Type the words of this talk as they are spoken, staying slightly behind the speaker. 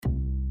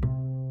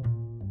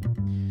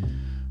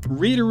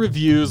Reader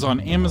reviews on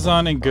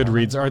Amazon and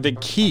Goodreads are the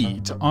key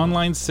to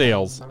online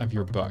sales of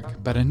your book,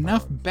 but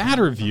enough bad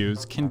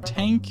reviews can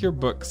tank your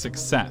book's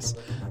success,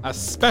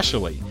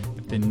 especially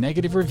if the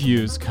negative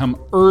reviews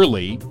come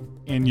early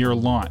in your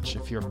launch.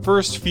 If your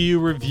first few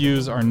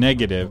reviews are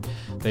negative,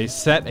 they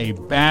set a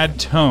bad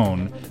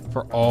tone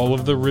for all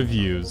of the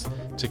reviews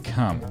to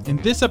come. In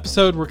this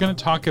episode, we're going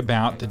to talk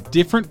about the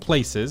different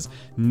places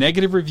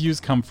negative reviews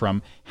come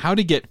from, how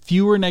to get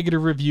fewer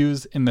negative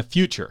reviews in the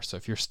future. So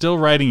if you're still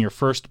writing your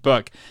first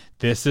book,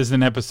 this is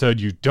an episode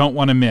you don't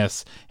want to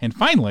miss. And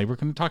finally, we're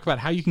going to talk about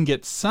how you can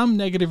get some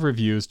negative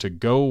reviews to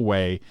go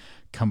away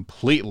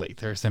completely.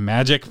 There's a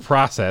magic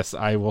process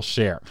I will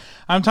share.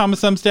 I'm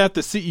Thomas Umstattd,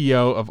 the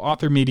CEO of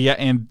Author Media,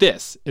 and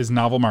this is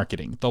Novel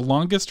Marketing, the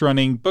longest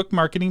running book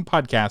marketing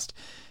podcast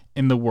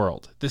in the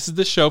world. This is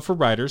the show for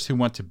writers who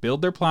want to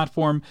build their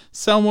platform,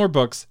 sell more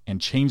books, and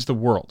change the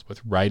world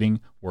with writing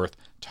worth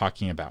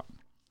talking about.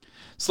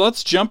 So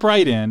let's jump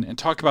right in and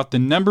talk about the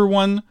number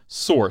one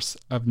source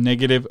of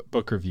negative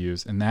book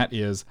reviews, and that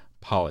is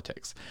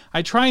politics.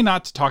 I try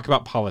not to talk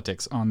about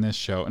politics on this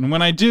show, and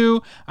when I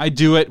do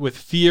it with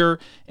fear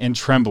and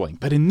trembling.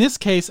 But in this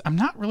case, I'm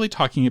not really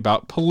talking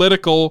about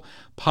political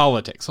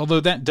politics, although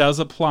that does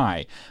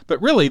apply.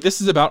 But really,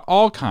 this is about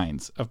all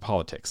kinds of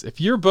politics.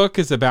 If your book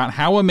is about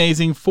how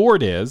amazing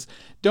Ford is,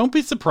 don't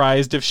be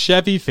surprised if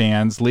Chevy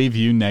fans leave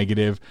you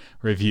negative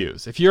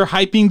reviews. If you're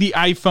hyping the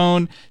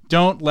iPhone,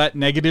 don't let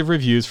negative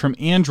reviews from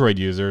Android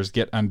users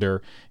get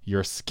under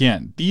your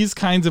skin. These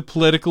kinds of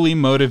politically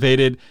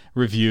motivated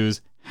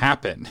reviews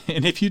happen.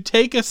 And if you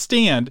take a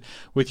stand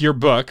with your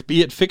book,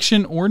 be it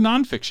fiction or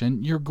nonfiction,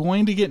 you're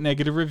going to get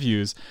negative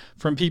reviews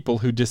from people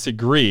who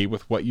disagree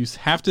with what you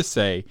have to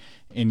say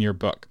in your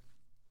book.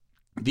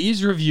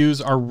 These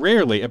reviews are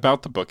rarely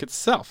about the book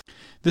itself.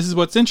 This is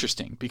what's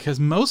interesting, because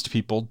most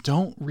people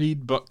don't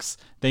read books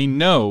they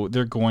know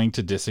they're going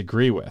to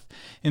disagree with.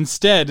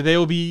 Instead, they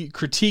will be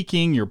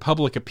critiquing your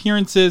public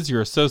appearances,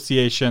 your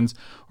associations,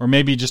 or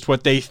maybe just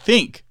what they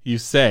think you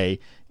say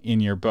in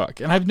your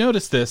book. And I've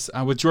noticed this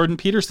with Jordan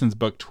Peterson's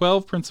book,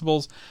 12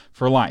 Principles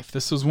for Life.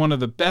 This was one of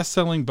the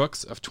best-selling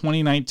books of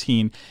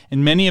 2019,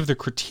 and many of the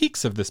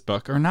critiques of this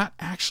book are not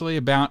actually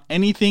about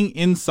anything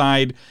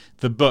inside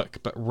the book,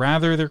 but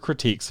rather they're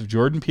critiques of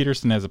Jordan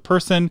Peterson as a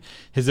person,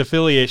 his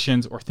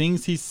affiliations, or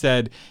things he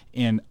said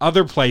in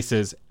other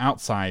places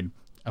outside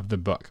of the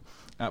book.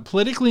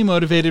 Politically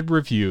motivated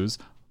reviews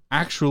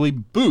actually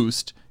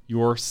boost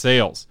your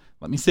sales.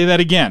 Let me say that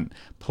again.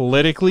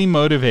 Politically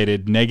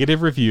motivated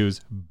negative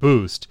reviews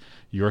boost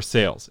your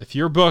sales. If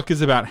your book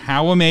is about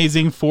how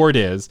amazing Ford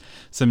is,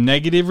 some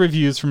negative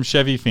reviews from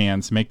Chevy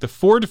fans make the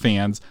Ford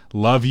fans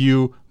love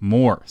you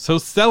more. So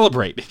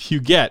celebrate if you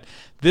get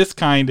this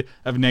kind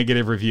of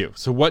negative review.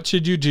 So what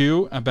should you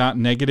do about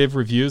negative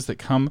reviews that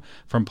come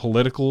from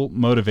political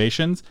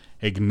motivations?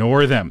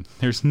 Ignore them.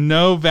 There's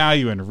no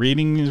value in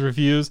reading these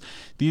reviews.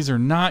 These are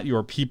not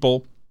your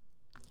people.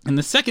 And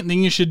the second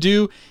thing you should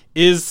do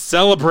is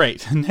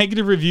celebrate.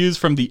 Negative reviews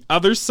from the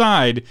other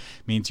side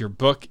means your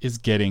book is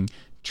getting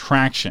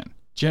traction.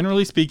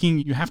 Generally speaking,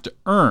 you have to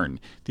earn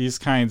these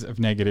kinds of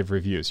negative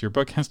reviews. Your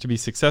book has to be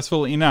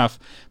successful enough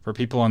for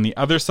people on the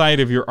other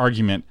side of your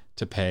argument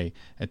to pay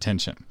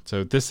attention.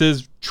 So this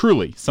is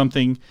truly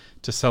something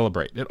to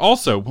celebrate. It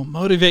also will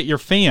motivate your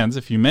fans.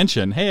 If you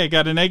mention, hey, I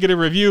got a negative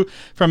review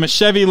from a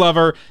Chevy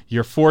lover,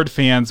 your Ford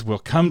fans will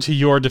come to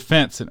your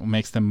defense, and it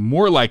makes them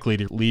more likely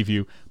to leave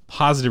you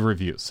positive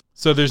reviews.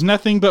 So there's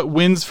nothing but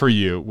wins for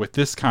you with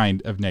this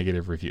kind of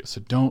negative review. So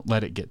don't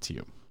let it get to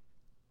you.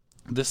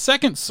 The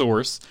second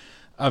source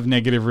of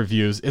negative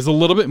reviews is a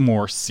little bit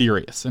more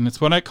serious, and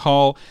it's what I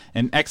call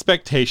an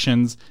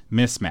expectations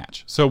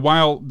mismatch. So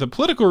while the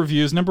political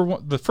reviews, number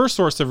one, the first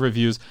source of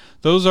reviews,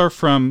 those are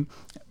from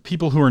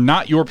people who are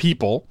not your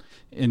people,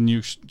 and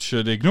you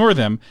should ignore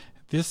them.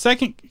 The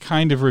second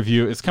kind of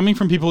review is coming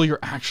from people you're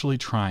actually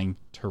trying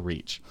to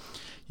reach.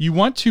 You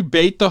want to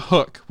bait the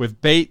hook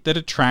with bait that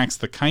attracts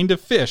the kind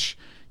of fish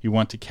you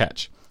want to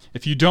catch.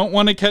 If you don't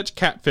want to catch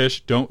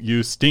catfish, don't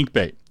use stink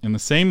bait. And the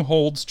same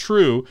holds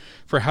true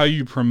for how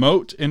you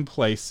promote and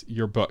place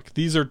your book.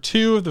 These are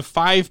two of the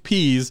 5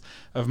 Ps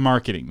of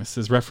marketing. This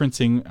is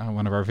referencing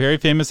one of our very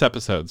famous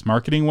episodes,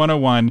 Marketing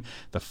 101,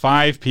 the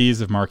 5 Ps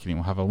of marketing.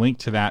 We'll have a link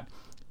to that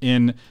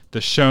in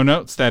the show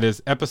notes. That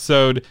is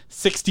episode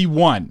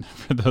 61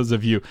 for those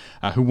of you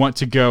who want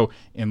to go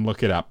and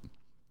look it up.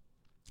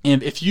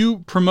 And if you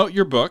promote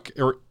your book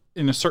or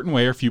in a certain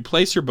way, or if you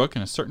place your book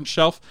in a certain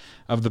shelf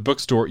of the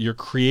bookstore, you're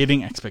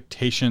creating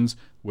expectations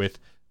with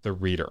the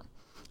reader.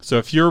 So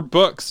if your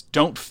books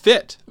don't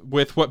fit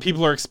with what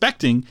people are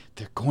expecting,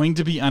 they're going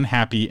to be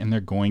unhappy and they're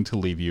going to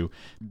leave you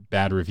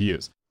bad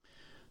reviews.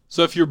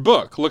 So if your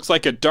book looks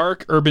like a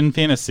dark urban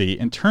fantasy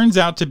and turns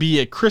out to be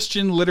a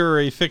Christian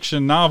literary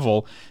fiction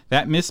novel,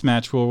 that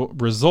mismatch will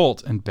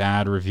result in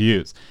bad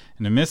reviews.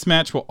 And a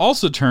mismatch will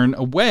also turn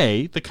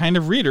away the kind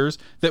of readers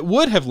that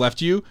would have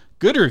left you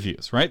good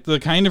reviews, right? The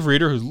kind of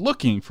reader who's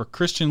looking for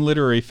Christian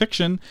literary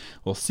fiction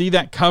will see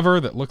that cover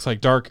that looks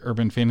like dark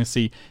urban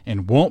fantasy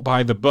and won't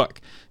buy the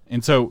book.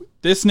 And so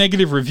This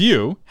negative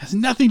review has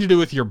nothing to do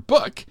with your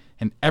book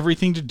and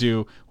everything to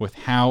do with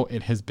how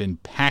it has been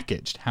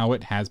packaged, how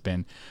it has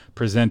been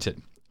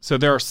presented. So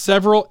there are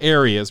several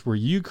areas where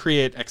you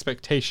create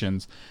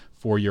expectations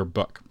for your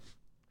book.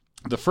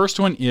 The first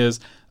one is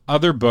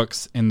other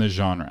books in the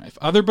genre. If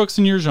other books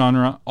in your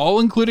genre all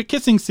include a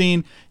kissing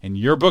scene and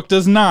your book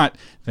does not,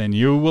 then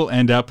you will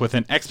end up with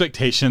an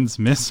expectations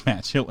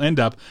mismatch. You'll end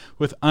up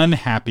with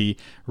unhappy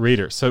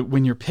readers. So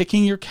when you're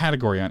picking your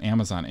category on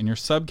Amazon and your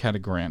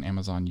subcategory on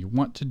Amazon, you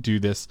want to do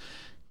this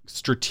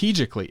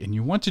strategically, and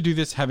you want to do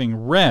this having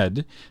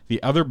read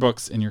the other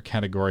books in your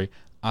category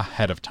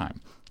ahead of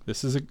time.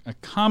 This is a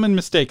common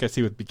mistake I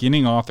see with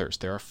beginning authors.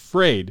 They're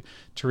afraid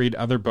to read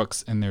other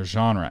books in their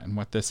genre, and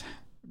what this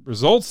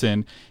results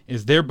in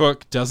is their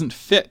book doesn't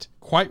fit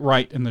quite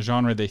right in the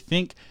genre they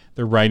think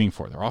they're writing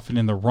for. They're often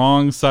in the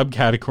wrong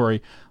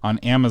subcategory on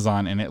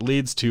Amazon, and it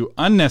leads to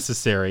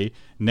unnecessary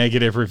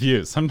negative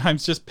reviews.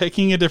 Sometimes just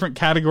picking a different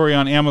category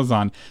on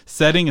Amazon,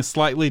 setting a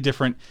slightly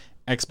different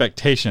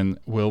expectation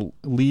will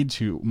lead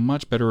to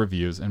much better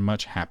reviews and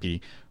much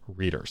happy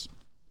readers.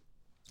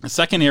 A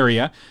second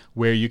area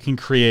where you can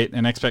create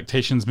an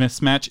expectations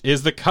mismatch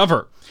is the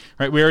cover,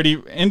 right? We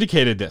already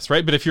indicated this,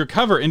 right? But if your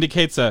cover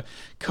indicates a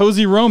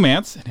cozy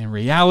romance, and in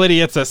reality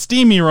it's a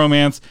steamy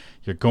romance,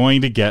 you're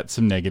going to get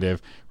some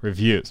negative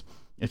reviews.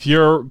 If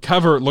your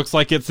cover looks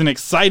like it's an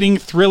exciting,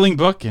 thrilling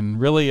book, and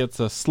really it's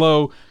a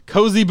slow,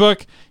 cozy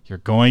book, you're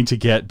going to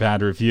get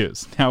bad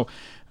reviews. Now,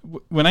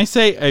 when I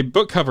say a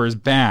book cover is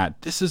bad,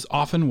 this is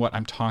often what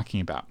I'm talking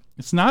about.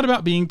 It's not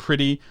about being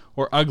pretty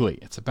or ugly.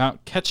 It's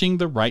about catching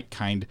the right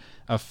kind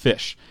of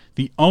fish.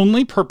 The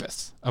only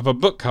purpose of a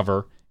book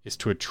cover is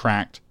to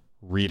attract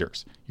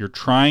readers. You're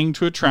trying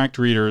to attract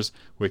readers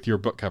with your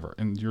book cover,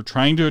 and you're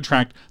trying to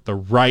attract the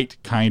right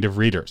kind of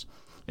readers.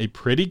 A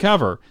pretty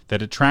cover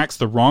that attracts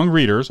the wrong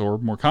readers, or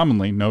more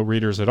commonly, no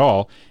readers at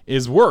all,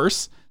 is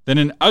worse than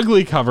an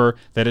ugly cover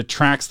that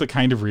attracts the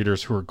kind of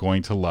readers who are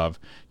going to love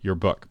your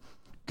book.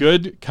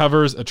 Good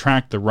covers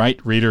attract the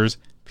right readers,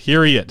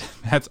 period.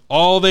 That's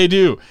all they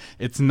do.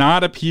 It's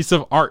not a piece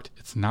of art.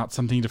 It's not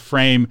something to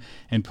frame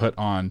and put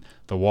on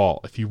the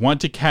wall. If you want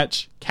to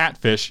catch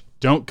catfish,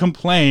 don't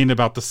complain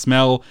about the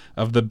smell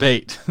of the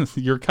bait.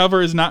 Your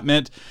cover is not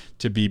meant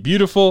to be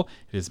beautiful.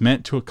 It is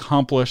meant to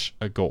accomplish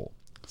a goal.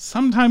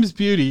 Sometimes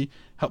beauty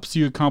helps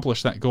you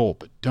accomplish that goal,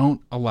 but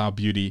don't allow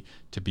beauty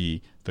to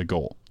be the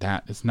goal.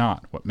 That is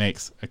not what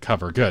makes a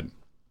cover good.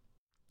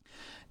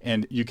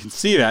 And you can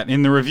see that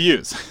in the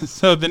reviews.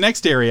 So the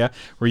next area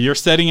where you're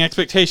setting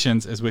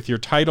expectations is with your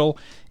title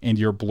and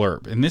your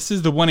blurb. And this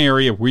is the one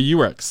area where you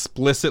are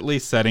explicitly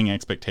setting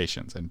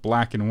expectations in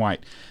black and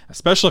white,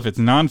 especially if it's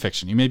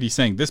nonfiction. You may be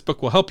saying, this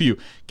book will help you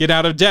get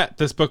out of debt.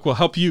 This book will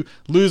help you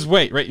lose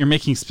weight, right? You're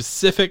making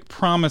specific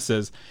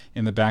promises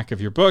in the back of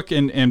your book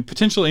and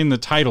potentially in the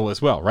title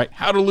as well, right?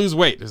 How to Lose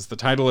Weight is the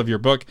title of your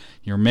book.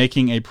 You're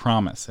making a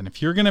promise. And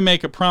if you're going to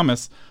make a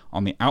promise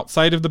on the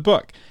outside of the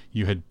book,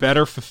 you had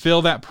better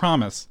fulfill that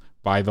promise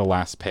by the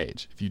last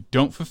page. If you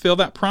don't fulfill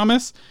that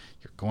promise,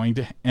 you're going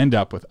to end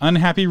up with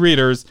unhappy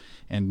readers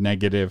and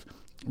negative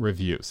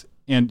reviews.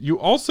 And you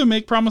also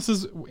make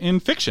promises in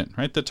fiction,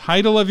 right? The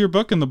title of your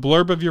book and the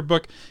blurb of your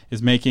book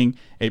is making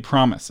a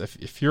promise.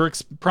 If you're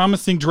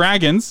promising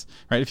dragons,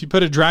 right? If you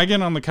put a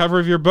dragon on the cover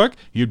of your book,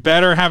 you'd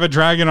better have a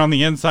dragon on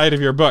the inside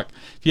of your book.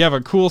 If you have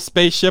a cool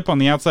spaceship on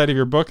the outside of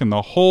your book and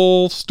the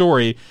whole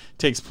story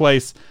takes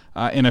place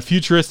in a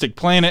futuristic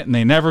planet and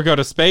they never go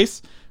to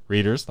space,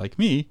 readers like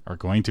me are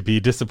going to be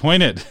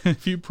disappointed.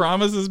 If you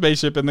promise a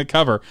spaceship in the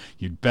cover,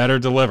 you'd better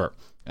deliver.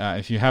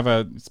 If you have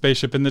a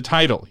spaceship in the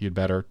title, you'd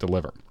better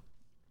deliver.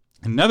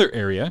 Another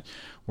area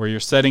where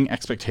you're setting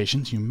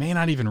expectations, you may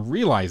not even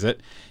realize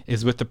it,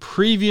 is with the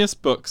previous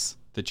books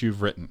that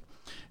you've written.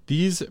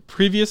 These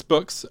previous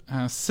books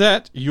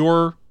set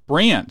your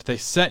brand. They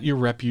set your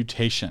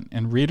reputation,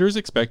 and readers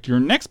expect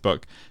your next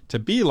book to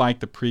be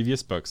like the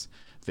previous books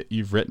that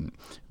you've written.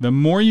 The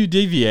more you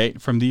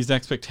deviate from these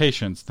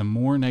expectations, the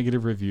more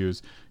negative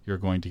reviews you're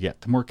going to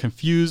get, the more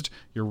confused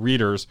your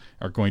readers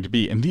are going to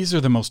be. And these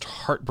are the most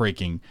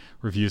heartbreaking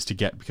reviews to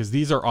get, because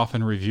these are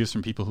often reviews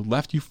from people who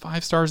left you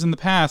 5 stars in the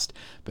past,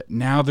 but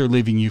now they're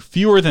leaving you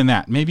fewer than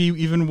that, maybe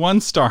even 1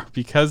 star,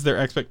 because their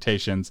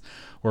expectations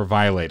were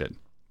violated.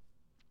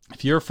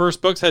 If your first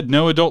books had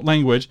no adult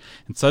language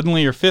and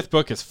suddenly your 5th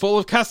book is full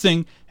of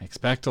cussing,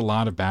 expect a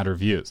lot of bad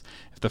reviews.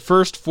 If the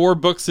first 4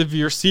 books of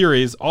your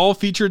series all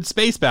featured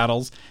space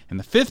battles and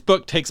the 5th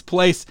book takes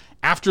place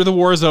after the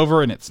war is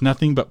over and it's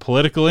nothing but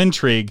political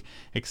intrigue,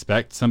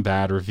 expect some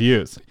bad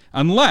reviews.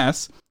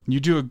 Unless you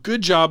do a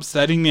good job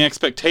setting the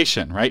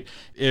expectation, right?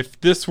 If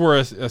this were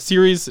a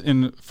series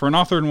for an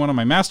author in one of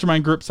my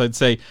mastermind groups, I'd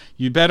say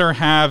you better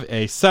have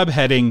a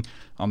subheading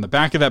on the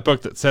back of that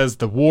book that says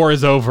the war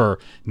is over,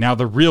 now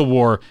the real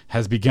war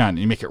has begun. And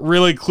you make it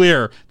really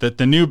clear that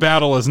the new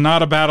battle is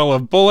not a battle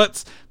of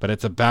bullets, but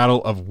it's a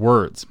battle of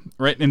words,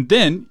 right? And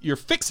then you're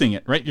fixing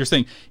it, right? You're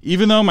saying,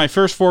 even though my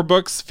first 4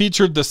 books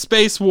featured the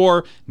space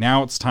war,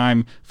 now it's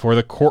time for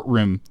the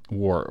courtroom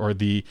war or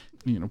the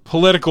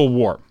political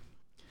war.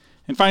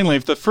 And finally,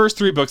 if the first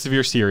 3 books of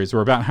your series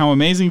were about how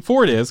amazing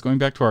Ford is, going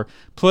back to our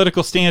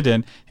political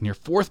stand-in, and your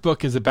 4th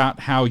book is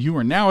about how you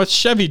are now a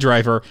Chevy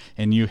driver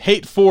and you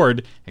hate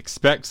Ford,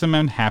 expect some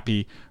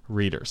unhappy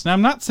readers. Now,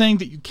 I'm not saying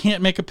that you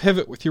can't make a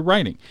pivot with your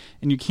writing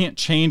and you can't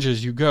change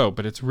as you go,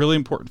 but it's really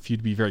important for you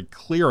to be very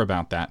clear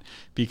about that,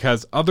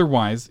 because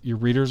otherwise your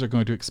readers are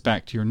going to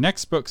expect your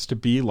next books to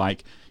be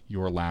like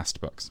your last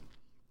books.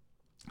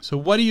 So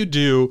what do you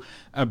do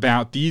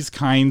about these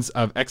kinds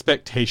of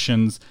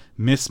expectations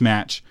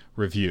mismatch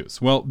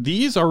reviews? Well,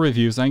 these are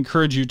reviews I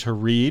encourage you to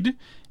read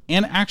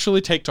and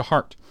actually take to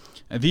heart.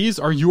 These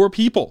are your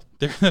people.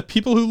 They're the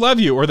people who love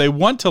you, or they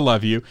want to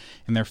love you,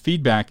 and their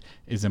feedback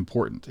is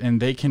important.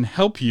 And they can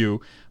help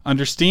you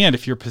understand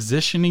if you're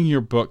positioning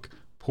your book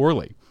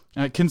poorly.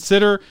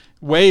 Consider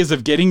ways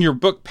of getting your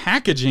book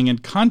packaging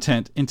and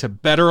content into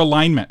better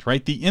alignment,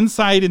 right? The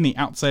inside and the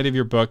outside of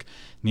your book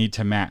need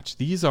to match.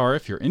 These are,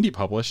 if you're indie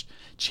published,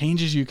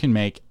 changes you can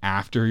make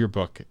after your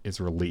book is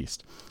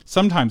released.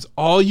 Sometimes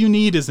all you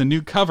need is a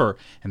new cover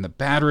and the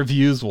bad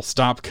reviews will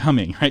stop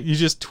coming, right? You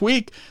just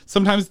tweak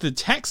sometimes the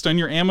text on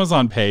your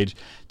Amazon page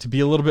to be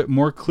a little bit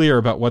more clear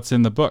about what's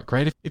in the book,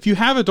 right? If you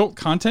have adult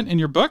content in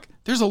your book,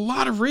 there's a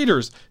lot of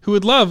readers who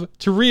would love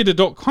to read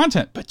adult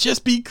content, but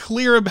just be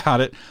clear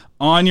about it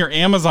on your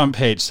Amazon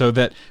page so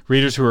that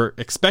readers who are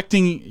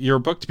expecting your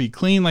book to be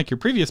clean like your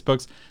previous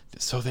books,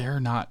 so they're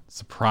not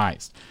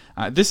surprised.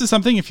 This is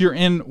something, if you're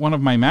in one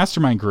of my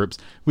mastermind groups,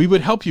 we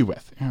would help you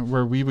with,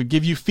 where we would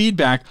give you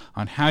feedback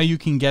on how you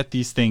can get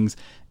these things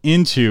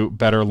into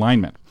better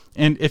alignment.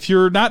 And if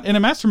you're not in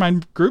a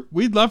mastermind group,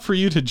 we'd love for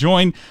you to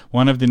join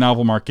one of the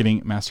novel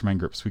marketing mastermind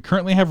groups. We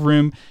currently have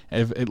room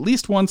of at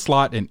least 1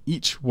 slot in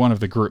each one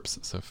of the groups.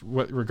 So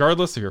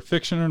regardless if you're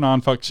fiction or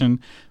nonfiction,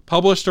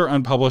 published or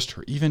unpublished,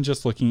 or even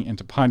just looking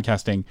into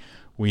podcasting,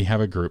 we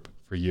have a group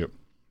for you.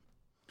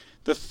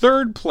 The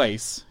third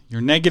place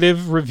your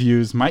negative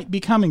reviews might be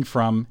coming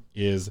from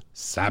is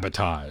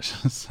sabotage.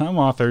 Some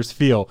authors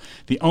feel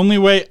the only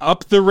way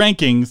up the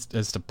rankings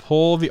is to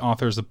pull the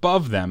authors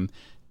above them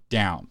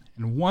down.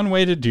 And one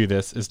way to do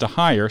this is to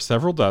hire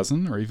several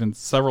dozen or even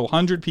several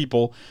hundred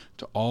people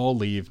to all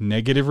leave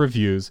negative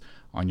reviews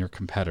on your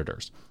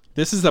competitors.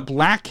 This is a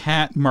black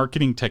hat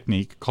marketing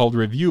technique called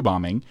review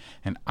bombing,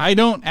 and I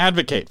don't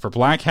advocate for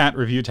black hat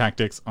review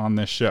tactics on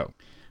this show.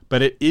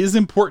 But it is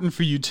important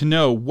for you to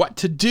know what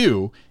to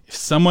do if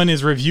someone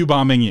is review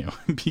bombing you,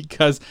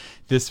 because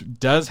this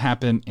does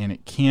happen and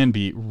it can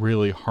be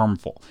really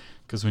harmful.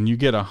 Because when you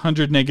get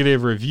 100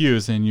 negative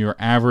reviews and your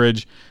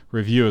average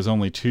review is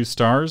only 2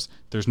 stars,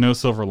 there's no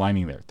silver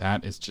lining there.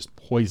 That is just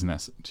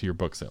poisonous to your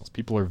book sales.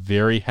 People are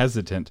very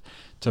hesitant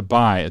to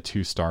buy a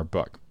 2-star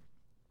book.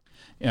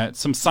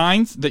 Some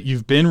signs that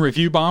you've been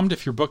review bombed: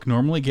 if your book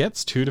normally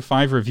gets 2 to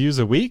 5 reviews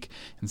a week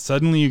and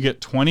suddenly you get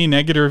 20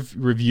 negative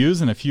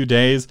reviews in a few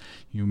days,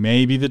 you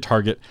may be the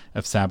target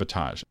of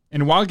sabotage.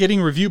 And while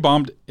getting review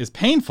bombed is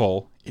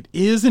painful, it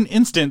is an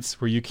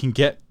instance where you can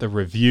get the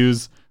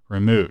reviews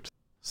removed.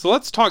 So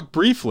let's talk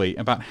briefly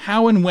about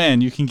how and when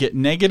you can get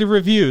negative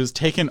reviews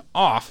taken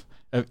off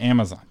of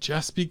Amazon.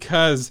 Just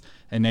because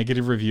a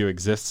negative review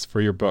exists for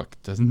your book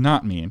does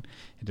not mean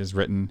it is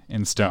written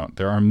in stone.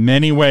 There are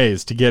many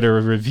ways to get a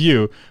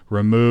review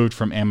removed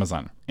from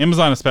Amazon.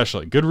 Amazon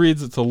especially.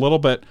 Goodreads, it's a little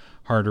bit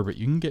harder, but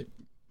you can get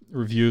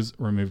reviews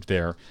removed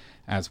there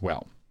as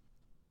well.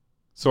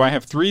 So I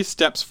have 3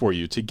 steps for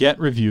you to get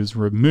reviews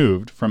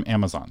removed from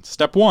Amazon.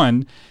 Step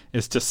 1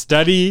 is to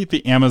study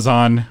the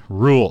Amazon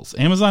rules.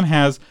 Amazon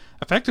has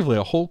effectively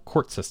a whole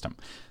court system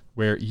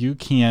where you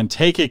can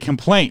take a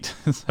complaint.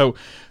 So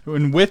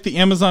with the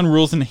Amazon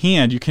rules in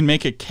hand, you can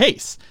make a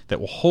case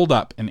that will hold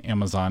up in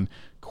Amazon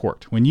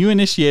court. When you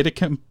initiate a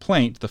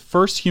complaint, the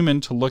first human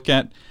to look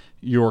at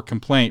your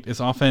complaint is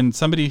often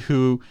somebody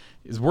who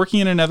is working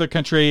in another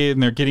country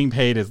and they're getting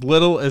paid as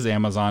little as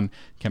Amazon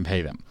can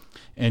pay them.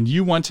 And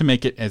you want to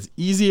make it as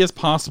easy as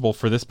possible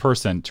for this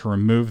person to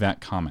remove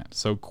that comment.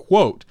 So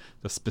quote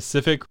the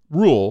specific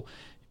rule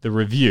the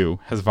review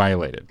has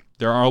violated.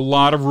 There are a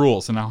lot of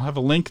rules, and I'll have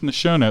a link in the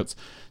show notes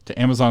to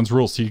Amazon's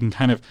rules so you can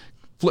kind of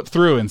flip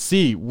through and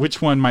see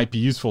which one might be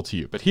useful to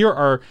you. But here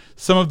are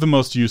some of the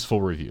most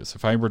useful reviews.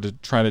 If I were to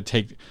try to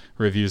take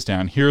reviews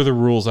down, here are the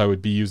rules I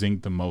would be using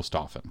the most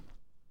often.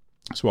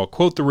 So I'll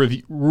quote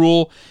the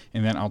rule,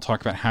 and then I'll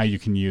talk about how you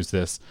can use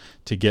this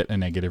to get a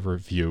negative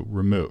review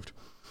removed.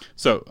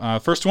 So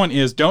first one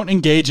is, don't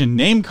engage in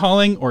name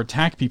calling or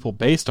attack people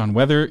based on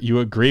whether you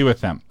agree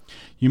with them.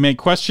 You may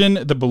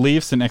question the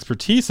beliefs and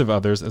expertise of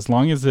others as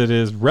long as it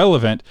is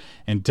relevant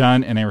and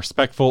done in a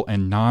respectful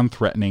and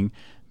non-threatening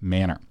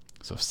manner.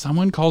 So if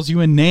someone calls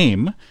you a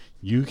name,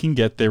 you can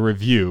get their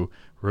review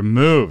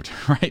removed,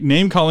 right?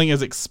 Name calling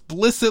is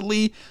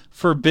explicitly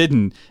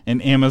forbidden in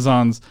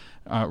Amazon's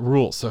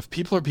rules. So if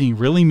people are being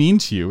really mean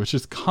to you, which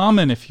is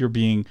common if you're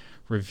being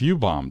review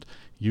bombed,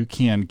 you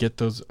can get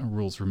those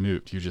rules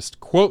removed. You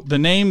just quote the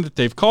name that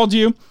they've called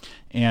you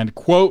and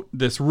quote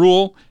this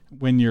rule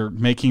when you're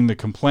making the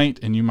complaint,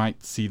 and you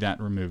might see that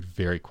removed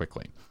very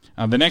quickly.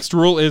 The next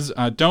rule is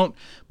don't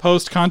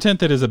post content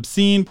that is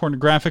obscene,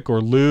 pornographic,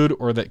 or lewd,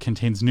 or that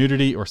contains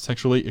nudity or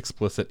sexually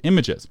explicit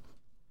images.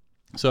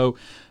 So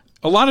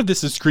a lot of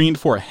this is screened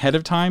for ahead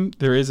of time.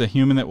 There is a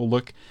human that will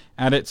look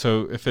at it.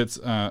 So if it's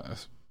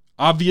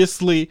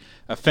obviously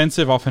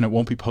offensive, often it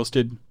won't be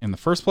posted in the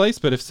first place.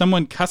 But if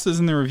someone cusses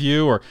in the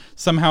review or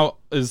somehow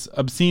is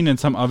obscene in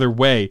some other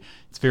way,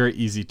 it's very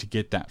easy to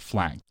get that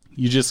flagged.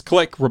 You just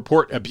click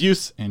report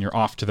abuse and you're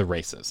off to the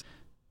races.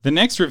 The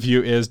next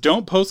review is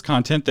don't post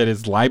content that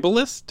is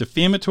libelous,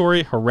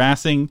 defamatory,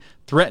 harassing,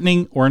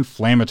 threatening, or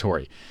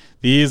inflammatory.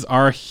 These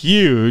are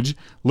huge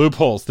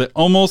loopholes that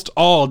almost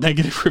all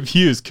negative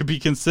reviews could be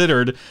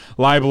considered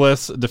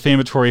libelous,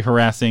 defamatory,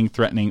 harassing,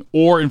 threatening,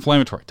 or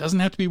inflammatory. It doesn't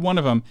have to be one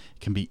of them.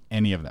 It can be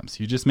any of them.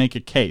 So you just make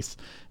a case.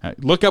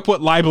 Look up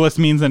what libelous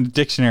means in a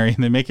dictionary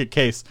and then make a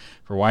case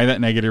for why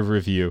that negative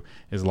review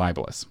is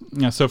libelous.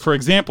 So for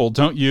example,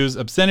 don't use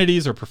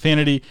obscenities or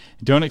profanity.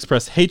 Don't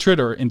express hatred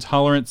or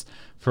intolerance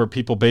for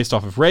people based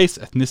off of race,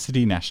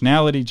 ethnicity,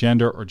 nationality,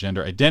 gender or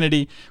gender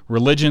identity,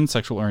 religion,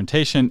 sexual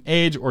orientation,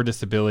 age, or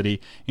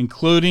disability,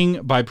 including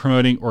by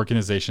promoting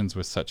organizations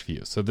with such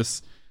views. So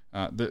this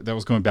that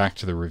was going back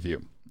to the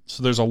review.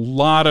 So there's a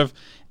lot of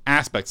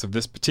aspects of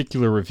this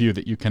particular review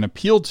that you can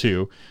appeal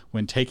to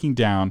when taking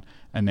down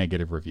a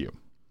negative review.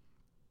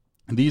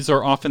 These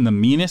are often the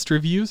meanest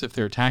reviews if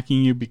they're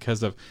attacking you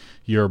because of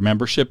your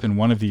membership in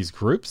one of these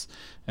groups.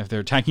 If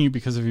they're attacking you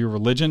because of your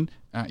religion,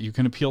 you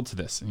can appeal to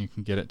this and you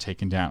can get it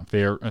taken down. If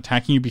they're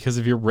attacking you because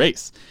of your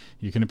race,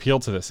 you can appeal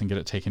to this and get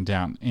it taken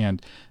down.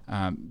 And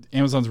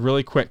Amazon's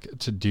really quick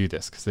to do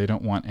this because they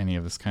don't want any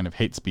of this kind of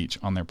hate speech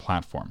on their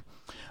platform.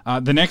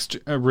 The next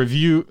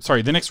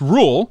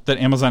rule that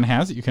Amazon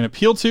has that you can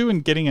appeal to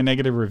in getting a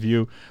negative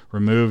review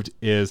removed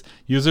is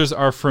users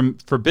are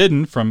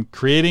forbidden from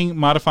creating,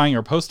 modifying,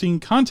 or posting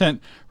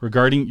content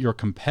regarding your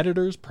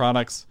competitors'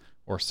 products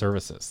or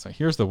services. So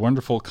here's the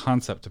wonderful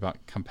concept about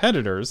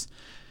competitors.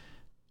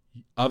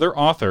 Other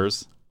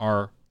authors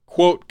are,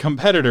 quote,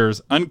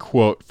 competitors,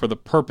 unquote, for the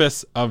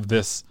purpose of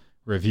this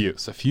review.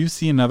 So if you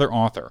see another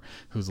author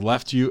who's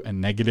left you a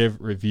negative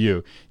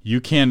review, you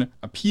can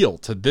appeal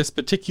to this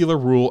particular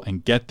rule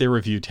and get their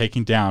review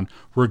taken down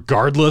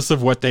regardless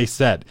of what they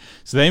said.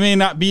 So they may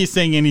not be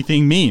saying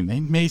anything mean. They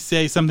may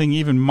say something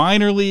even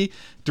minorly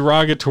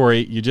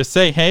derogatory. You just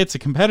say, hey, it's a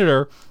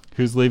competitor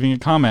who's leaving a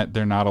comment.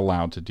 They're not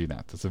allowed to do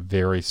that. That's a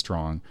very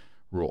strong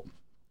rule.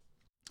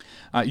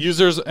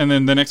 Users, and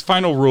then the next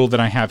final rule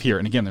that I have here,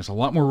 and again, there's a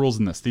lot more rules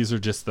in this. These are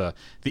just the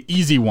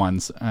easy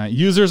ones.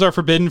 Users are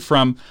forbidden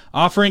from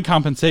offering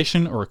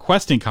compensation or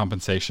requesting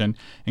compensation,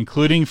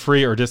 including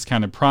free or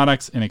discounted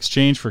products, in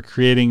exchange for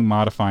creating,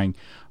 modifying,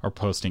 or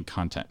posting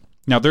content.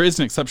 Now, there is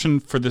an exception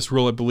for this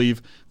rule, I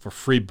believe, for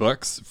free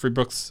books. Free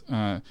books,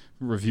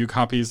 review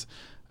copies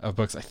of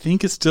books, I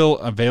think is still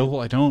available.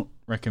 I don't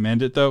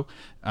recommend it though.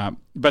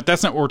 But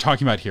that's not what we're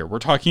talking about here. We're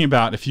talking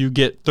about if you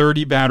get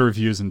 30 bad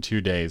reviews in 2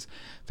 days,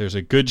 there's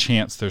a good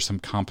chance there's some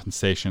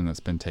compensation that's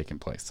been taking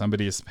place.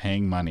 Somebody is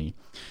paying money.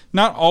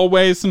 Not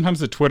always. Sometimes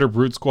the Twitter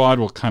Brute Squad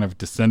will kind of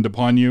descend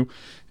upon you,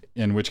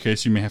 in which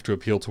case you may have to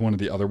appeal to one of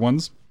the other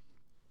ones.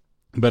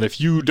 But if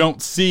you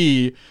don't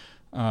see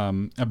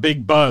a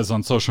big buzz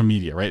on social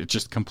media, right? It's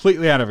just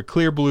completely out of a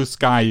clear blue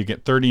sky. You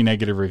get 30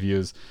 negative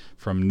reviews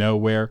from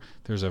nowhere.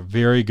 There's a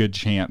very good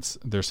chance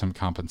there's some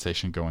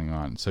compensation going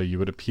on. So you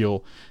would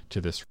appeal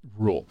to this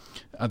rule.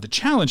 The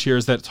challenge here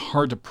is that it's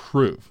hard to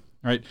prove,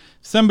 right?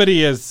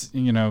 Somebody is,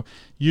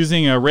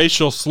 using a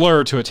racial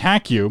slur to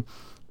attack you.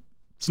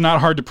 It's not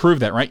hard to prove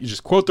that, right? You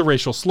just quote the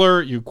racial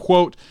slur, you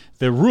quote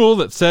the rule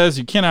that says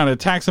you cannot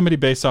attack somebody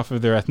based off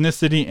of their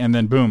ethnicity, and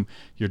then boom,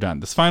 you're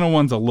done. This final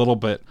one's a little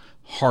bit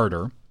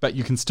harder, but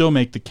you can still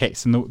make the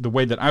case. And the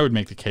way that I would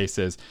make the case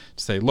is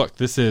to say, look,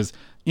 this is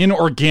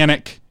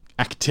inorganic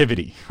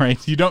activity,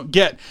 right? You don't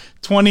get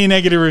 20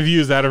 negative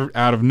reviews out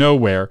of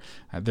nowhere.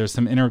 There's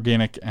some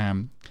inorganic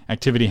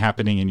activity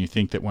happening, and you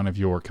think that one of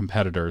your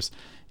competitors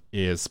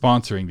is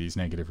sponsoring these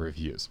negative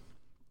reviews.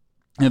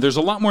 Now, there's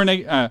a lot more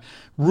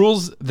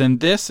rules than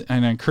this,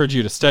 and I encourage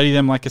you to study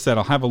them. Like I said,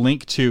 I'll have a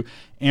link to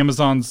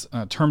Amazon's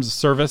terms of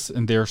service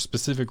and their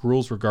specific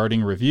rules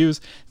regarding reviews.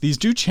 These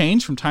do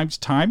change from time to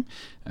time.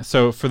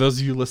 So for those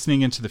of you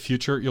listening into the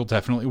future, you'll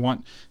definitely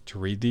want to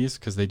read these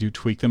because they do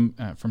tweak them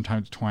from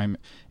time to time.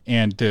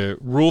 And the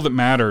rule that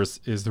matters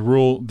is the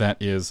rule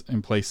that is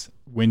in place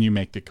when you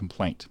make the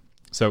complaint.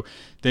 So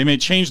they may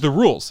change the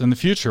rules in the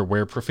future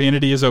where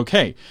profanity is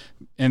okay.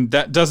 And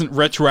that doesn't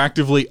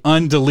retroactively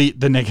undelete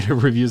the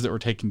negative reviews that were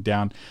taken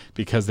down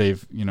because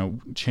they've,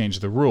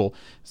 changed the rule.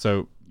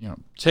 So,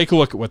 take a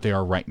look at what they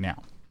are right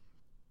now.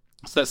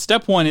 So that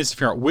step one is to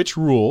figure out which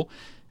rule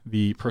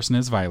the person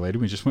has violated.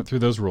 We just went through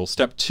those rules.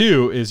 Step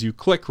two is you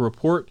click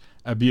report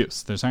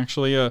abuse. There's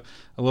actually a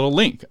little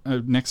link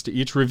next to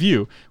each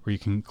review where you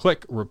can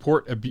click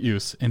report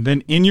abuse. And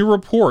then in your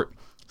report,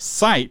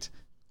 cite,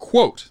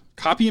 quote,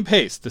 copy and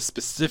paste the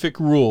specific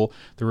rule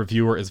the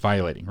reviewer is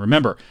violating.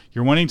 Remember,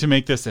 you're wanting to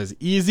make this as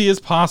easy as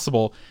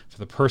possible for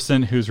the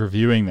person who's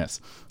reviewing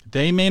this.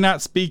 They may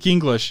not speak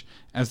English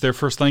as their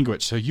first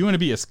language, so you want to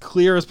be as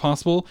clear as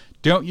possible.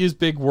 Don't use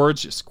big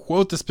words, just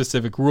quote the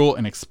specific rule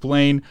and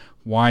explain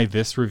why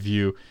this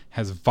review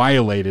has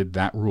violated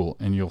that rule,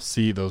 and you'll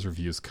see those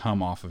reviews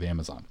come off of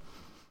Amazon.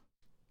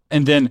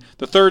 And then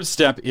the third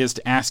step is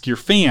to ask your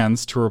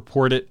fans to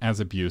report it as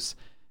abuse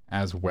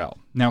as well.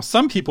 Now,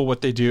 some people,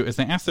 what they do is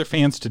they ask their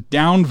fans to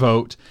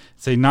downvote,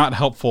 say not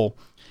helpful,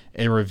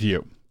 a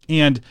review.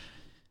 And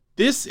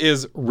this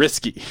is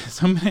risky.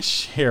 So I'm going to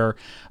share,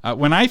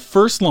 when I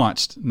first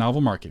launched Novel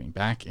Marketing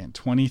back in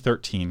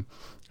 2013,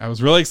 I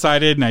was really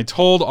excited and I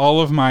told all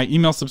of my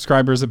email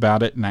subscribers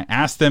about it and I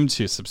asked them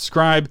to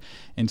subscribe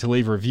and to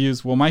leave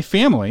reviews. Well, my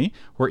family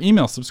were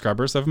email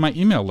subscribers of my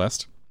email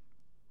list.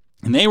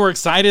 And they were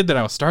excited that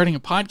I was starting a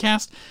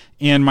podcast,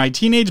 and my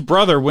teenage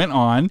brother went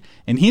on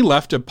and he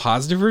left a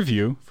positive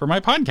review for my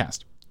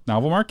podcast,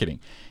 Novel Marketing.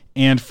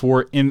 And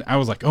I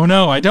was like, oh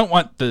no, I don't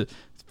want the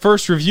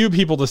first review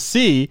people to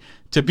see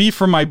to be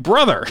from my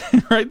brother,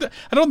 right?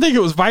 I don't think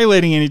it was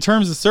violating any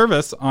terms of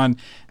service on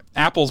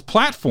Apple's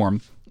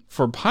platform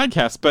for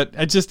podcasts, but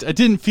I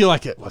didn't feel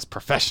like it was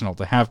professional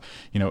to have,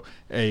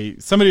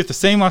 somebody with the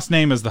same last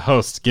name as the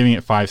host giving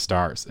it 5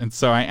 stars. And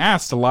so I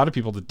asked a lot of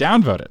people to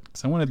downvote it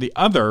because I wanted the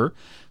other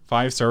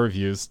 5-star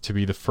reviews to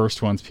be the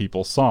first ones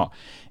people saw.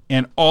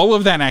 And all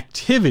of that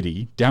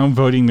activity,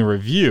 downvoting the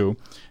review,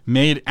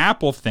 made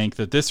Apple think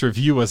that this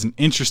review was an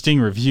interesting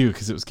review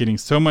because it was getting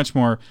so much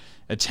more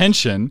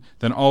attention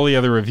than all the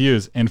other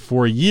reviews. And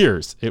for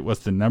years, it was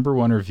the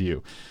 #1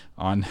 review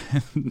on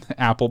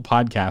Apple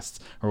Podcasts,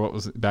 or what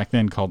was back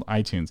then called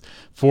iTunes,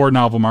 for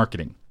Novel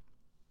Marketing.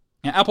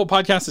 Now, Apple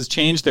Podcasts has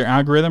changed their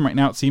algorithm. Right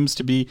now it seems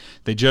to be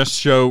they just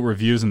show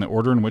reviews in the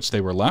order in which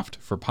they were left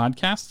for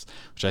podcasts,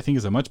 which I think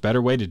is a much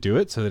better way to do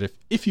it, so that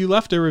if you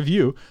left a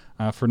review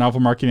for Novel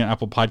Marketing on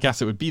Apple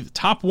Podcasts, it would be the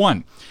top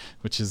one,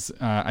 which is,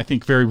 I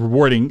think, very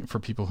rewarding for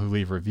people who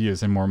leave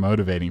reviews and more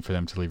motivating for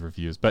them to leave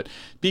reviews. But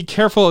be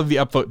careful of the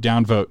upvote,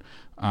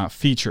 downvote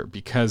feature,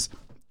 because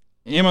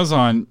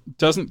Amazon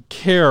doesn't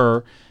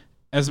care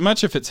as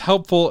much if it's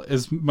helpful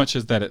as much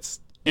as that it's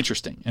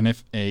interesting. And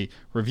if a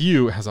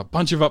review has a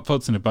bunch of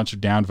upvotes and a bunch of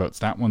downvotes,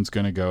 that one's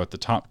going to go at the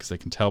top because they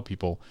can tell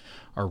people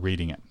are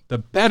reading it. The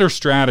better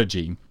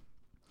strategy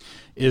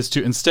is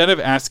to, instead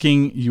of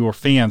asking your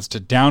fans to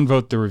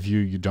downvote the review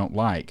you don't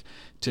like,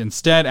 to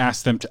instead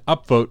ask them to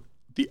upvote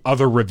the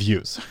other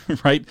reviews,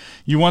 right?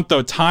 You want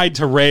the tide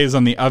to raise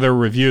on the other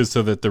reviews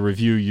so that the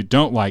review you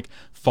don't like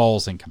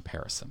falls in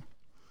comparison.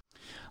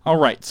 All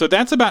right, so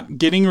that's about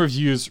getting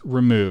reviews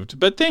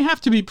removed, but they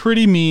have to be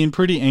pretty mean,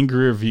 pretty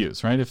angry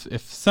reviews, right?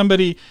 If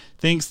somebody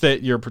thinks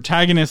that your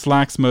protagonist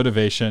lacks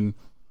motivation,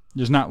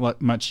 there's not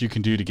much you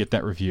can do to get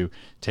that review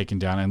taken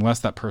down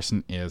unless that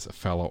person is a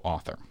fellow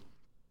author.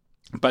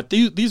 But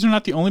these are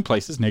not the only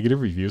places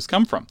negative reviews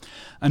come from.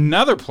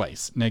 Another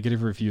place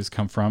negative reviews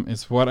come from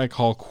is what I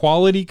call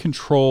quality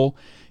control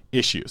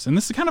issues. And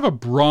this is kind of a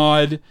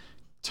broad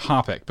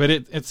topic, but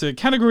it's a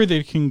category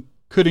that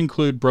could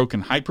include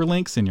broken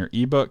hyperlinks in your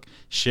ebook,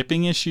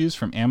 shipping issues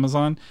from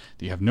Amazon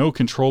that you have no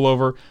control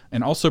over,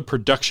 and also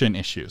production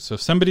issues. So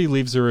if somebody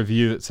leaves a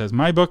review that says,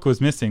 my book was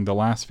missing the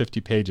last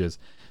 50 pages,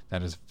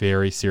 that is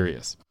very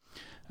serious.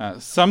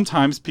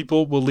 Sometimes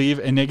people will leave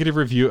a negative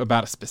review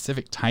about a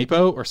specific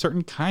typo or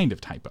certain kind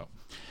of typo.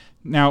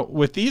 Now,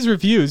 with these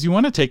reviews, you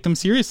want to take them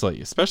seriously,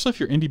 especially if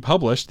you're indie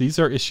published. These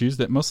are issues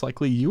that most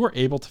likely you are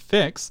able to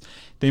fix.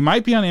 They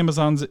might be on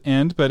Amazon's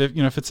end, but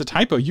if it's a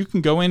typo, you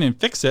can go in and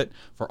fix it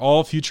for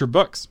all future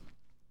books.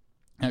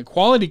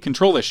 Quality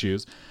control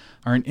issues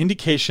are an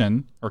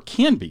indication, or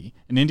can be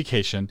an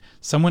indication,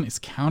 someone is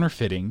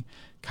counterfeiting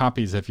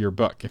copies of your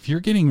book. If you're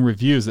getting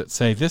reviews that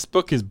say this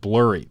book is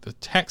blurry, the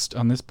text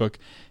on this book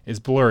is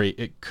blurry,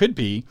 it could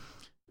be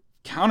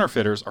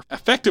counterfeiters are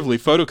effectively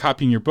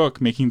photocopying your book,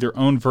 making their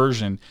own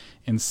version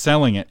and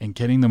selling it and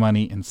getting the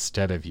money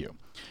instead of you.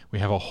 We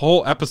have a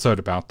whole episode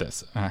about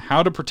this,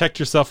 how to protect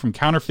yourself from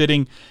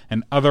counterfeiting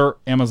and other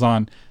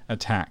Amazon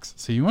attacks.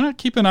 So you want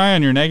to keep an eye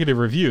on your negative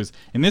reviews.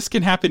 And this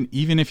can happen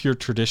even if you're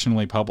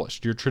traditionally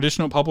published. Your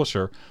traditional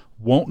publisher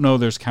won't know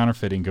there's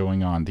counterfeiting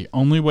going on. The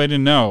only way to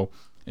know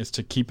is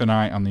to keep an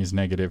eye on these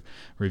negative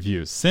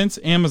reviews. Since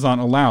Amazon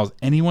allows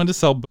anyone to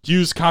sell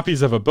used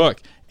copies of a book,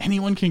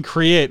 anyone can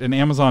create an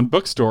Amazon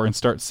bookstore and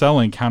start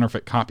selling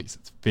counterfeit copies.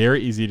 It's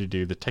very easy to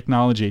do. The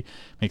technology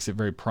makes it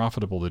very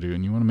profitable to do,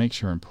 and you want to make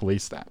sure and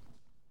police that.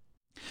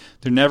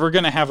 They're never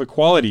going to have the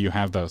quality you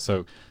have, though,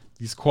 so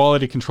these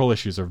quality control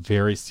issues are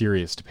very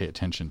serious to pay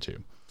attention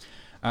to.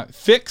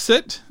 Fix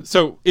it.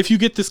 So if you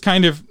get this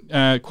kind of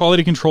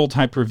quality control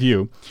type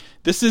review,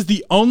 this is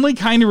the only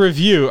kind of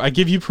review I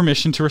give you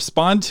permission to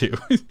respond to.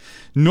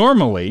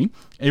 Normally,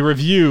 a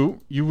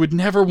review, you would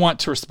never want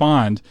to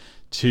respond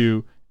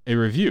to a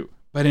review.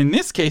 But in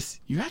this case,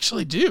 you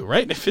actually do,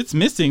 right? If it's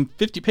missing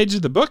 50 pages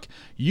of the book,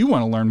 you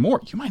want to learn more.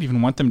 You might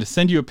even want them to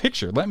send you a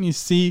picture. Let me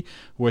see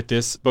what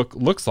this book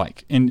looks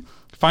like. And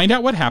find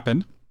out what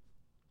happened.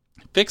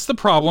 Fix the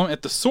problem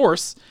at the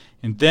source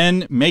and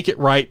then make it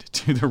right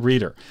to the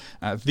reader.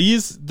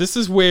 This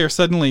is where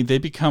suddenly they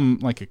become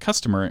like a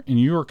customer and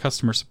you are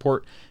customer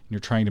support and you're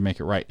trying to make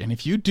it right. And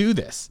if you do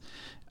this,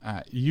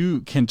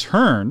 you can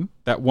turn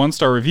that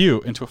 1-star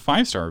review into a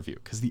 5-star review,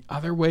 because the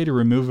other way to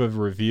remove a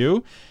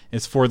review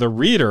is for the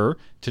reader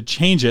to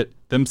change it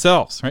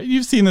themselves, right?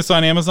 You've seen this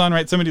on Amazon,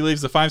 right? Somebody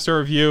leaves a 5-star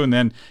review and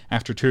then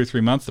after 2 or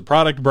 3 months, the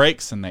product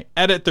breaks and they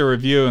edit the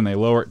review and they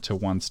lower it to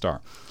 1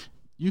 star.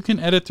 You can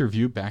edit the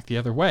review back the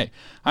other way.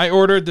 I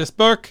ordered this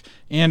book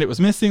and it was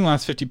missing the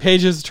last 50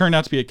 pages. It turned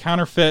out to be a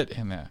counterfeit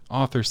and the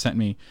author sent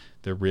me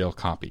the real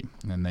copy.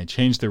 And then they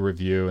change the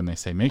review and they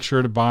say, make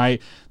sure to buy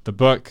the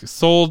book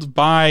sold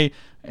by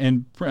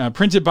and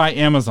printed by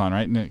Amazon,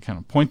 right? And it kind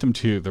of point them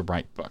to the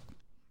right book.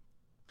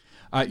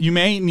 You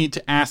may need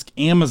to ask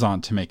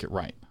Amazon to make it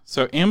right.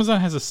 So Amazon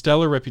has a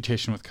stellar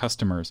reputation with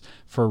customers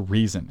for a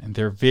reason, and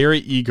they're very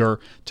eager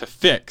to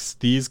fix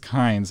these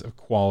kinds of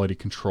quality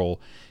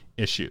control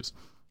issues.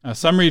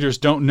 Some readers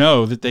don't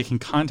know that they can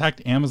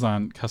contact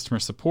Amazon customer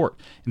support,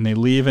 and they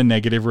leave a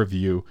negative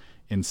review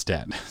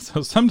instead.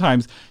 So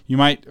sometimes you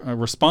might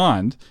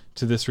respond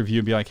to this review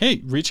and be like,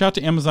 hey, reach out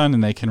to Amazon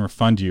and they can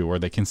refund you, or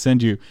they can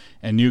send you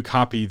a new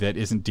copy that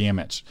isn't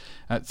damaged.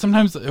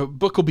 Sometimes a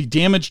book will be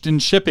damaged in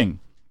shipping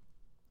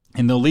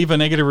and they'll leave a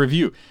negative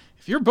review.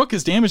 If your book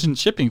is damaged in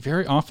shipping,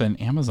 very often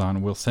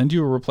Amazon will send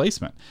you a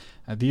replacement.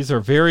 These are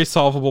very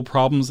solvable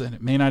problems and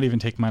it may not even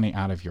take money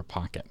out of your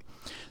pocket.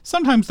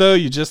 Sometimes, though,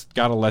 you just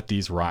got to let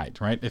these ride,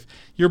 right? If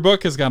your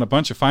book has got a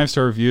bunch of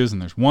 5-star reviews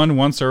and there's one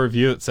 1-star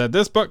review that said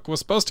this book was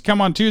supposed to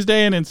come on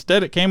Tuesday and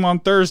instead it came on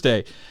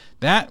Thursday,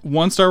 that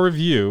 1-star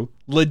review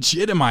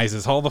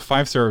legitimizes all the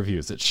 5-star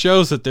reviews. It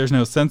shows that there's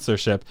no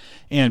censorship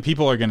and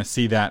people are going to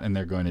see that and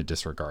they're going to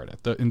disregard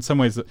it. In some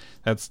ways,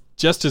 that's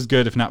just as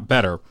good, if not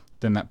better,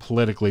 than that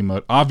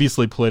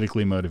obviously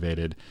politically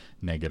motivated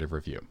negative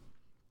review.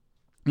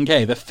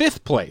 Okay, the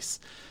 5th place,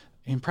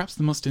 and perhaps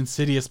the most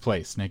insidious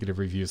place negative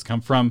reviews come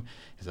from,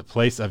 is a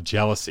place of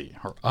jealousy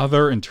or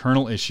other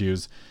internal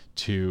issues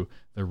to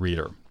the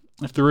reader.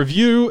 If the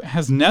review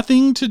has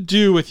nothing to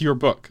do with your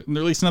book, or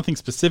at least nothing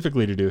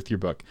specifically to do with your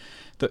book,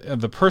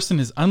 the person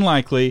is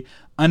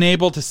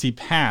unable to see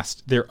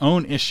past their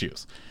own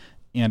issues.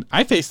 And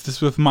I faced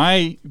this with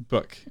my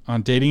book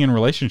on dating and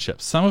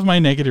relationships. Some of my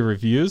negative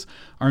reviews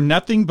are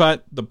nothing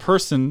but the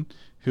person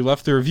who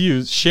left the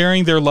reviews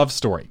sharing their love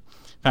story.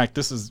 In fact,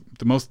 this is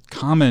the most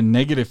common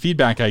negative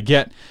feedback I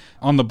get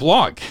on the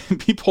blog.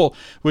 People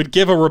would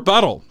give a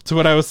rebuttal to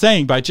what I was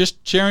saying by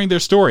just sharing their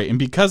story. And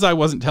because I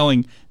wasn't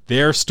telling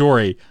their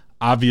story,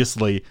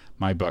 obviously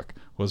my book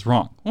was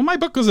wrong. Well, my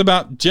book was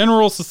about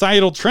general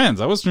societal trends.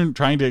 I wasn't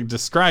trying to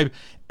describe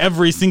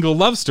every single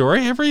love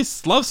story. Every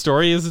love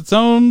story is its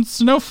own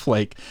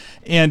snowflake.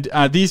 And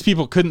these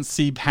people couldn't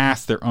see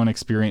past their own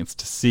experience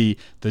to see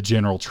the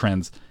general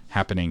trends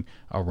happening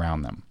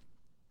around them.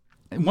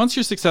 And once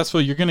you're successful,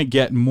 you're going to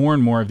get more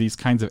and more of these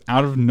kinds of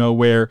out of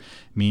nowhere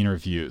mean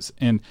reviews.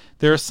 And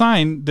they're a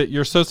sign that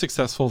you're so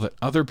successful that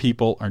other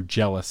people are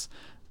jealous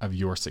of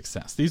your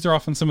success. These are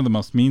often some of the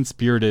most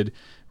mean-spirited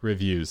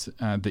reviews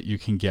that you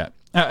can get.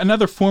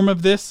 Another form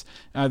of this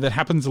that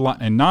happens a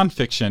lot in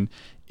nonfiction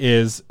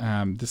is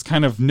this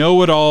kind of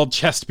know-it-all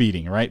chest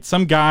beating, right?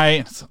 Some guy,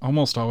 it's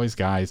almost always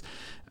guys,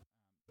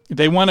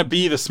 they want to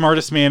be the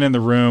smartest man in the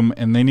room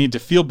and they need to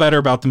feel better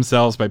about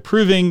themselves by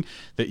proving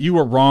that you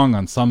were wrong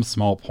on some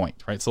small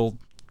point, right? So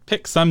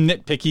pick some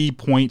nitpicky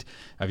point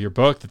of your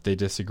book that they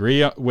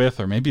disagree with,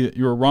 or maybe that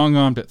you were wrong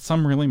on, but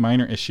some really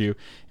minor issue,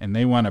 and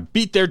they want to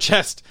beat their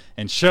chest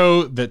and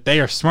show that they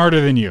are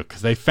smarter than you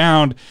because they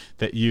found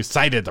that you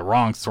cited the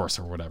wrong source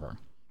or whatever.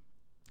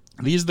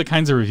 These are the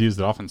kinds of reviews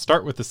that often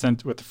start with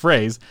the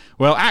phrase,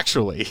 well,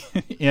 actually.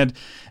 And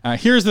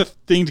here's the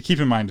thing to keep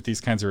in mind with these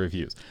kinds of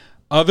reviews.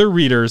 Other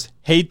readers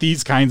hate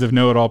these kinds of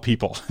know-it-all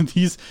people.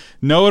 These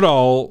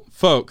know-it-all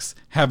folks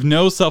have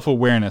no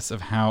self-awareness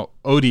of how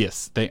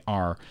odious they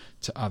are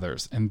to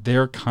others, and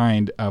their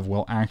kind of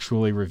will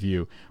actually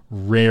review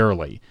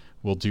rarely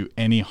will do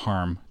any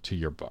harm to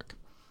your book.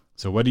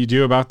 So what do you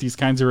do about these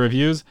kinds of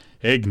reviews?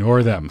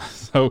 Ignore them.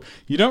 So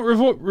you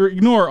don't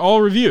ignore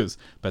all reviews,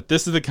 but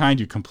this is the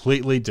kind you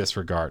completely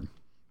disregard.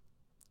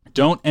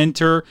 Don't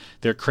enter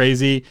their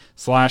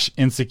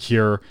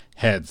crazy/insecure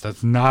heads.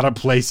 That's not a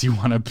place you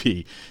want to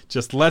be.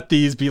 Just let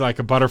these be like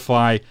a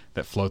butterfly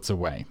that floats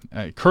away.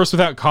 Curse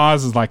without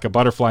cause is like a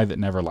butterfly that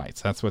never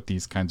lights. That's what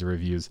these kinds of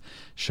reviews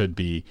should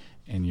be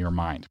in your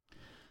mind.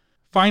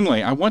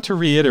 Finally, I want to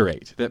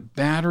reiterate that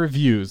bad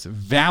reviews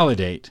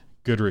validate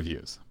good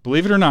reviews.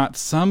 Believe it or not,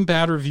 some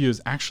bad reviews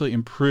actually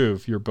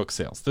improve your book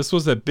sales. This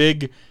was a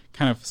big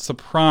kind of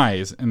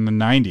surprise in the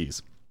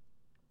 90s.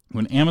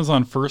 When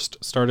Amazon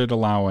first started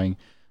allowing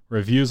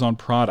reviews on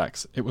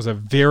products, it was a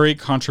very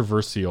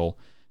controversial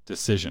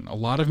decision. A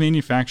lot of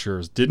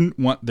manufacturers didn't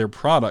want their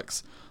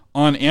products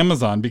on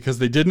Amazon because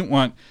they didn't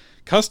want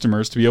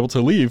customers to be able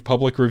to leave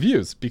public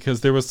reviews because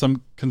there was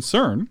some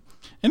concern,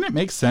 and it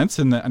makes sense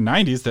in the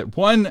 90s that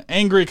one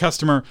angry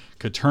customer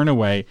could turn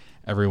away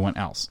everyone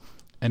else.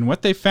 And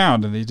what they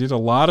found, and they did a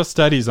lot of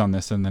studies on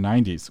this in the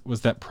 90s, was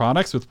that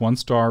products with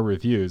 1-star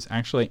reviews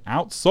actually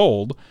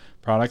outsold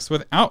products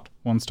without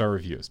 1-star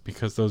reviews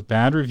because those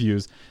bad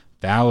reviews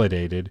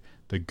validated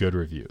the good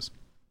reviews.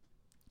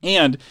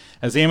 And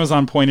as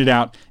Amazon pointed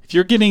out, if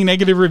you're getting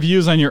negative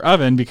reviews on your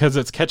oven because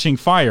it's catching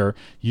fire,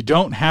 you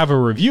don't have a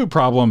review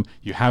problem,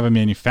 you have a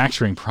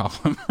manufacturing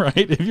problem, right?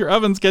 If your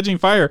oven's catching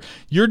fire,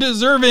 you're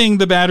deserving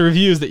the bad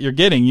reviews that you're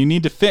getting. You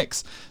need to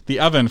fix the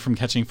oven from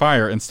catching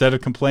fire instead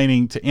of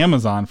complaining to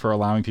Amazon for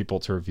allowing people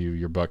to review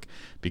your book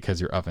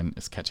because your oven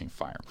is catching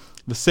fire.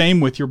 The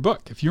same with your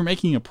book. If you're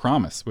making a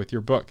promise with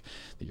your book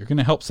that you're going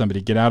to help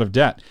somebody get out of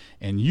debt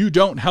and you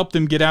don't help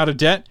them get out of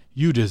debt,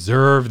 you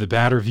deserve the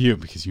bad review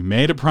because you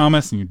made a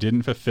promise and you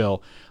didn't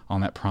fulfill on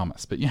that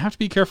promise. But you have to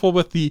be careful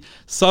with the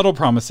subtle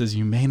promises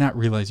you may not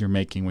realize you're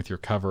making with your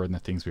cover and the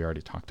things we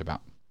already talked about.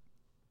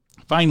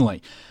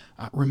 Finally,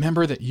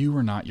 remember that you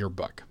are not your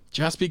book.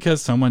 Just because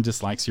someone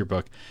dislikes your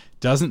book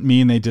doesn't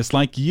mean they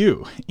dislike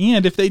you.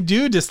 And if they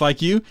do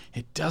dislike you,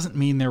 it doesn't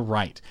mean they're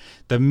right.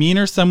 The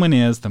meaner someone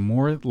is, the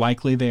more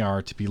likely they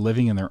are to be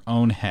living in their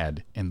own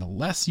head, and the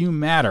less you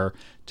matter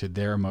to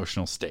their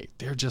emotional state.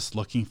 They're just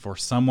looking for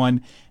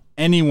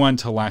anyone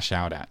to lash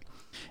out at.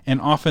 And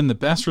often the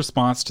best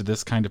response to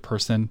this kind of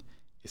person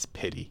is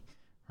pity,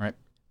 right?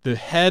 The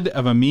head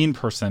of a mean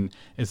person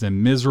is a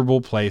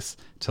miserable place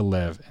to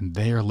live, and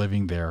they are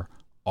living there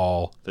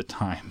all the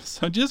time.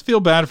 So just feel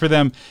bad for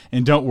them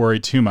and don't worry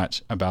too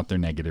much about their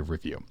negative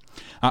review.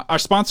 Our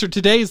sponsor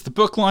today is the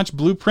Book Launch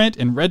Blueprint,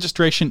 and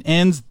registration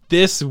ends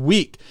this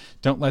week.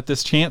 Don't let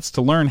this chance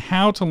to learn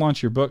how to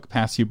launch your book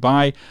pass you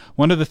by.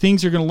 One of the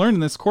things you're going to learn in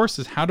this course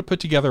is how to put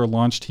together a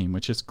launch team,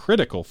 which is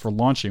critical for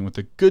launching with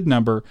a good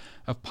number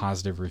of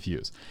positive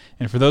reviews.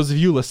 And for those of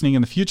you listening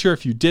in the future,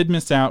 if you did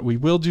miss out, we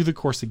will do the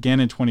course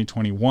again in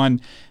 2021.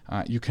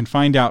 You can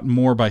find out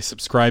more by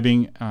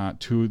subscribing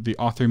to the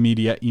Author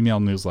Media email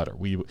newsletter.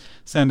 We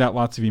send out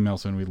lots of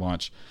emails when we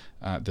launch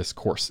this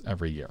course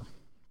every year.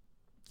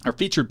 Our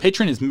featured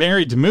patron is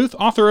Mary DeMuth,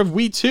 author of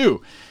We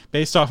Too.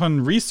 Based off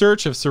on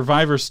research of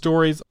survivor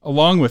stories,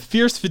 along with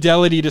fierce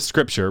fidelity to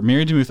Scripture,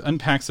 Mary DeMuth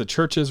unpacks the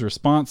church's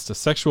response to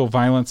sexual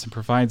violence and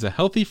provides a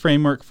healthy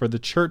framework for the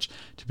church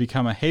to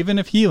become a haven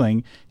of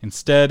healing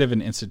instead of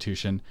an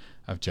institution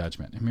of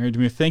judgment. And Mary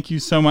DeMuth, thank you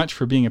so much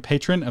for being a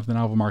patron of the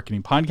Novel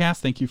Marketing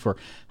Podcast. Thank you for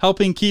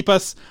helping keep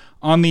us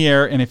on the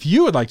air. And if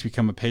you would like to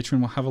become a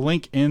patron, we'll have a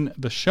link in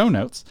the show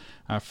notes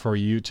for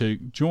you to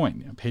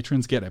join.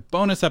 Patrons get a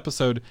bonus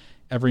episode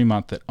every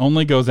month that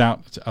only goes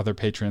out to other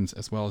patrons,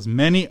 as well as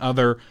many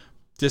other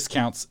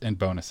discounts and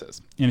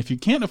bonuses. And if you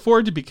can't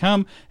afford to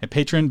become a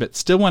patron but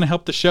still want to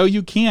help the show,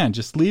 you can.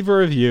 Just leave a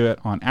review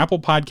on Apple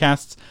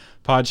Podcasts,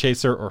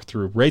 Podchaser, or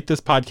through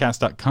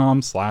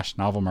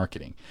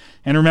ratethispodcast.com/novelmarketing.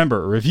 And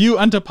remember, review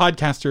unto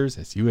podcasters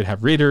as you would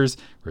have readers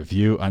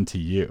review unto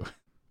you.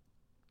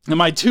 And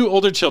my two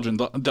older children,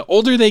 the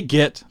older they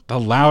get, the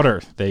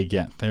louder they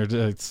get.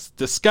 They're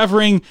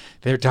discovering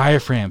their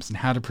diaphragms and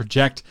how to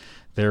project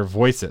their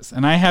voices.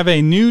 And I have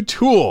a new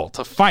tool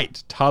to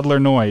fight toddler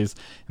noise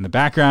in the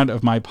background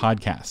of my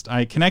podcast.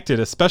 I connected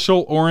a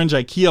special orange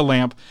IKEA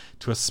lamp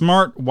to a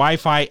smart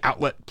Wi-Fi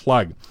outlet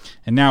plug.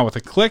 And now with a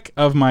click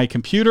of my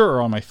computer or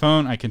on my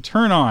phone, I can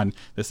turn on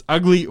this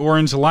ugly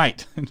orange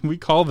light. And we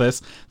call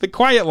this the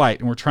quiet light.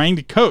 And we're trying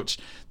to coach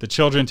the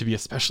children to be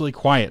especially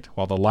quiet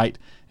while the light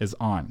is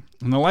on.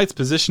 And the light's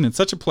positioned in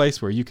such a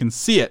place where you can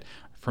see it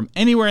from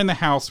anywhere in the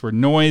house where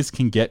noise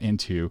can get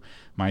into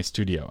my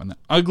studio. And the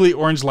ugly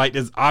orange light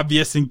is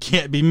obvious and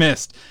can't be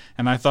missed.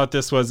 And I thought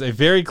this was a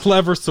very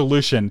clever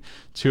solution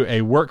to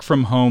a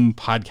work-from-home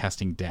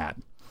podcasting dad.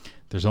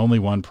 There's only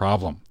one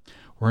problem.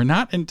 We're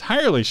not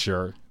entirely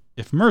sure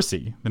if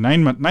Mercy, the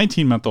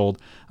 19-month-old,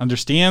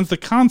 understands the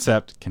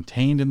concept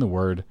contained in the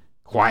word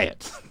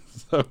quiet.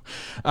 So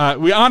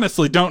we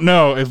honestly don't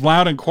know if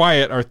loud and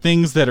quiet are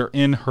things that are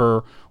in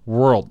her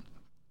world.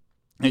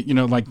 You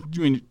know, like,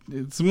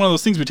 it's one of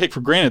those things we take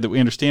for granted that we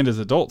understand as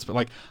adults, but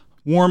like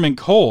warm and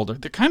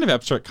cold, they're kind of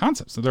abstract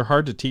concepts, so they're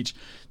hard to teach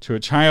to a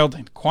child,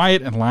 and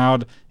quiet and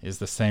loud is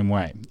the same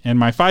way. And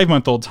my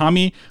 5-month-old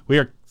Tommy, we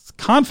are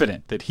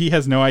confident that he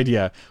has no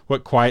idea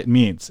what quiet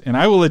means. And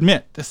I will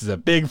admit, this is a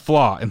big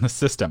flaw in the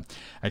system.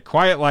 A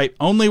quiet light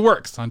only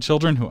works on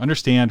children who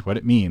understand what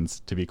it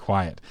means to be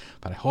quiet.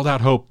 But I hold out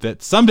hope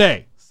that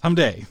someday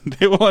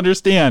they will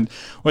understand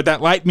what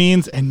that light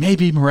means, and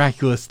maybe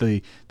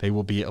miraculously they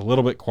will be a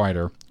little bit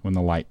quieter when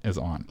the light is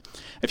on.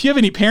 If you have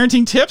any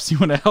parenting tips, you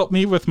want to help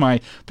me with my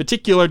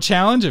particular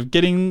challenge of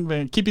keeping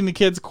the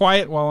kids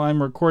quiet while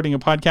I'm recording a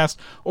podcast,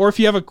 or if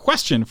you have a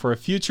question for a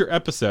future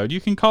episode,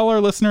 you can call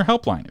our listener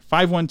helpline at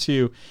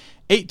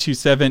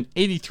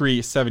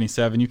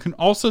 512-827-8377. You can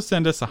also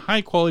send us a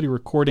high-quality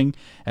recording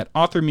at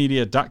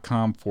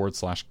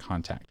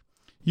authormedia.com/contact.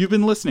 You've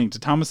been listening to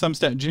Thomas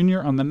Umstattd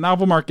Jr. on the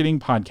Novel Marketing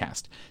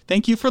Podcast.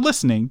 Thank you for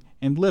listening,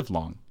 and live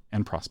long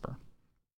and prosper.